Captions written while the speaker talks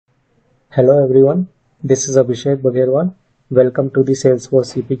Hello everyone, this is Abhishek Bagherwal. Welcome to the Salesforce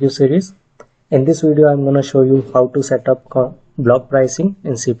CPQ series. In this video, I'm going to show you how to set up block pricing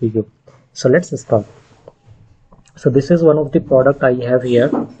in CPQ. So let's start. So this is one of the product I have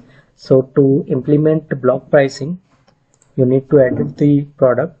here. So to implement block pricing, you need to edit the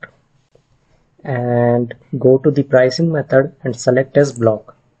product and go to the pricing method and select as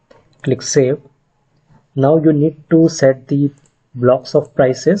block. Click save. Now you need to set the blocks of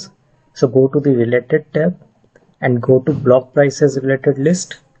prices. So go to the related tab and go to block prices related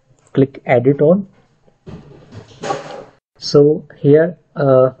list. Click edit all. So here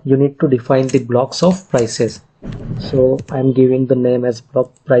you need to define the blocks of prices. So I'm giving the name as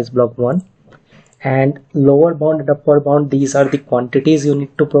price block 1, and lower bound and upper bound, these are the quantities you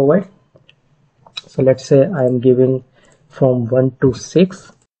need to provide. So let's say I'm giving from 1 to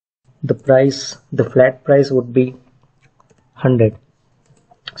 6. The flat price would be 100.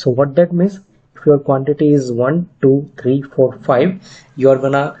 So what that means, if your quantity is 1, 2, 3, 4, 5, you are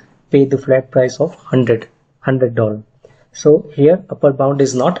gonna pay the flat price of $100. So here upper bound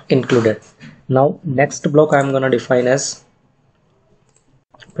is not included. Now next block I'm gonna define as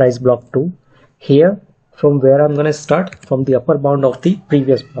price block 2. Here from where I'm gonna start, from the upper bound of the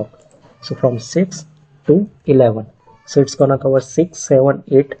previous block. So from 6 to 11. So it's gonna cover 6, 7,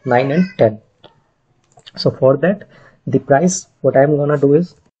 8, 9 and 10. So for that, the price, what I'm gonna do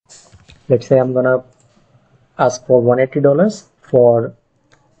is, let's say I'm gonna ask for $180 for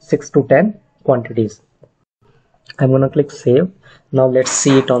 6 to 10 quantities. I'm gonna click save. Now let's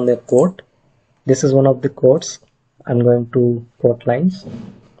see it on the quote. This is one of the quotes. I'm going to quote lines.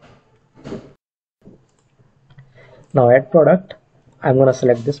 Now add product. I'm gonna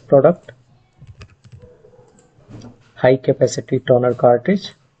select this product, high capacity toner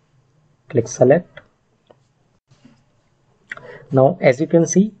cartridge. Click select. Now as you can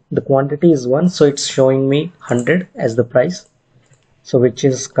see, the quantity is 1, so it's showing me 100 as the price, so which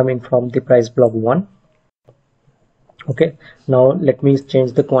is coming from the price block 1. Okay, now let me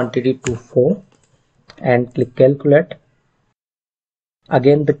change the quantity to 4 and click calculate.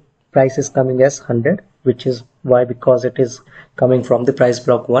 Again the price is coming as 100, which is why, because it is coming from the price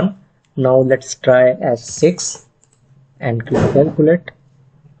block 1. Now let's try as 6 and click calculate.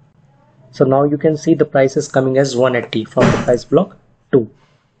 So now you can see the price is coming as 180 from the price block 2.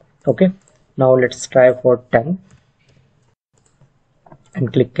 Okay, now let's try for 10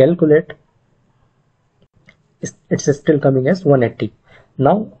 and click calculate. It's still coming as 180.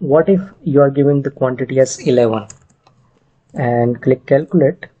 Now what if you are giving the quantity as 11 and click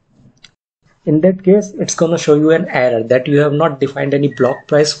calculate? In that case, it's gonna show you an error that you have not defined any block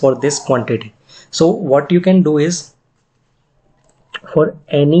price for this quantity. So what you can do is, for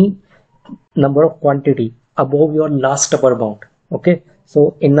any number of quantity above your last upper bound. Okay,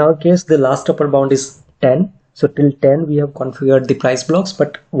 so in our case the last upper bound is 10, so till 10 we have configured the price blocks.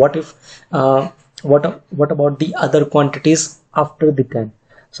 But what if what about the other quantities after the 10?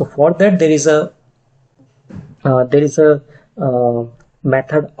 So for that there is a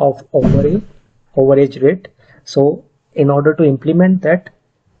method of overage rate. So in order to implement that,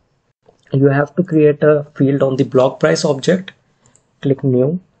 you have to create a field on the block price object. Click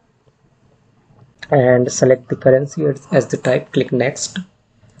new and select the currency as the type. Click next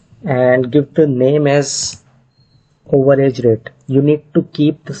and give the name as overage rate. You need to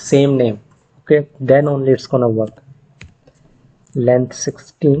keep the same name. Okay, then only it's gonna work. Length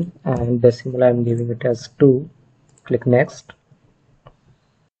 16 and decimal I'm giving it as 2. Click next.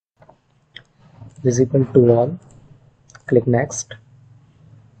 Visible to all. Click next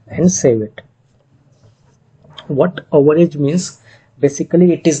and save it. What overage means?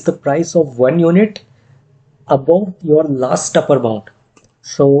 Basically it is the price of 1 unit above your last upper bound.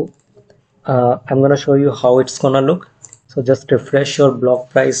 So I'm gonna show you how it's gonna look. So just refresh your block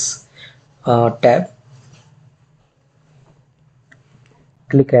price tab,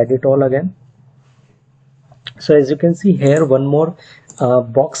 click edit all again. So as you can see here, one more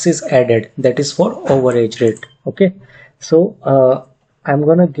box is added, that is for overage rate. Okay, so I'm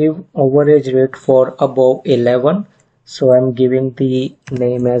gonna give overage rate for above 11. So I'm giving the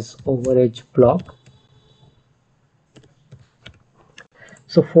name as overage block.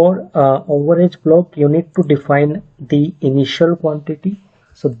 So for overage block, you need to define the initial quantity.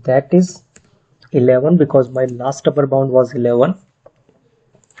 So that is 11, because my last upper bound was 11.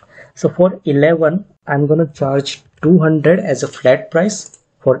 So for 11, I'm going to charge 200 as a flat price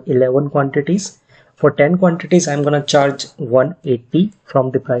for 11 quantities. For 10 quantities, I'm going to charge 180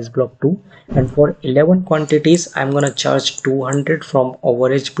 from the price block 2. And for 11 quantities, I'm going to charge 200 from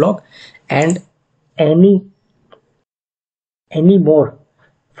overage block, and any more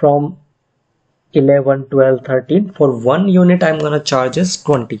from 11, 12, 13. For 1 unit I'm gonna charge is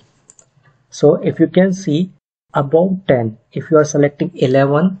 20. So if you can see above 10, if you are selecting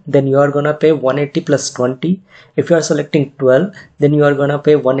 11, then you are gonna pay 180 plus 20. If you are selecting 12, then you are gonna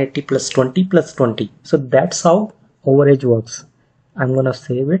pay 180 plus 20 plus 20. So that's how overage works. I'm gonna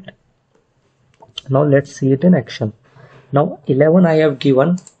save it. Now let's see it in action. Now 11 I have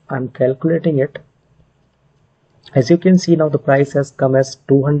given, I'm calculating it. As you can see, now the price has come as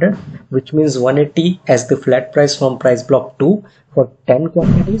 200, which means 180 as the flat price from price block 2 for 10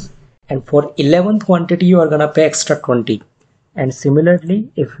 quantities, and for 11th quantity you are gonna pay extra 20. And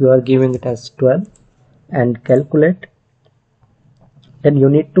similarly, if you are giving it as 12 and calculate, then you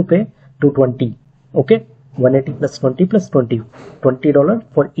need to pay 220. Okay, 180 plus 20 plus 20, $20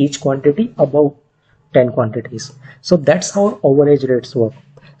 for each quantity above 10 quantities. So that's how overage rates work.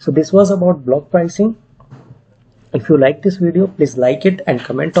 So this was about block pricing. If you like this video, please like it and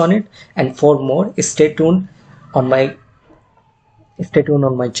comment on it. And for more, stay tuned on my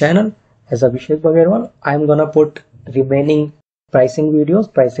channel. As Abhishek Bagerwal, I'm gonna put remaining pricing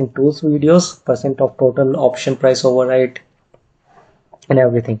videos, pricing tools videos, percent of total, option price override, and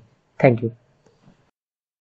everything. Thank you.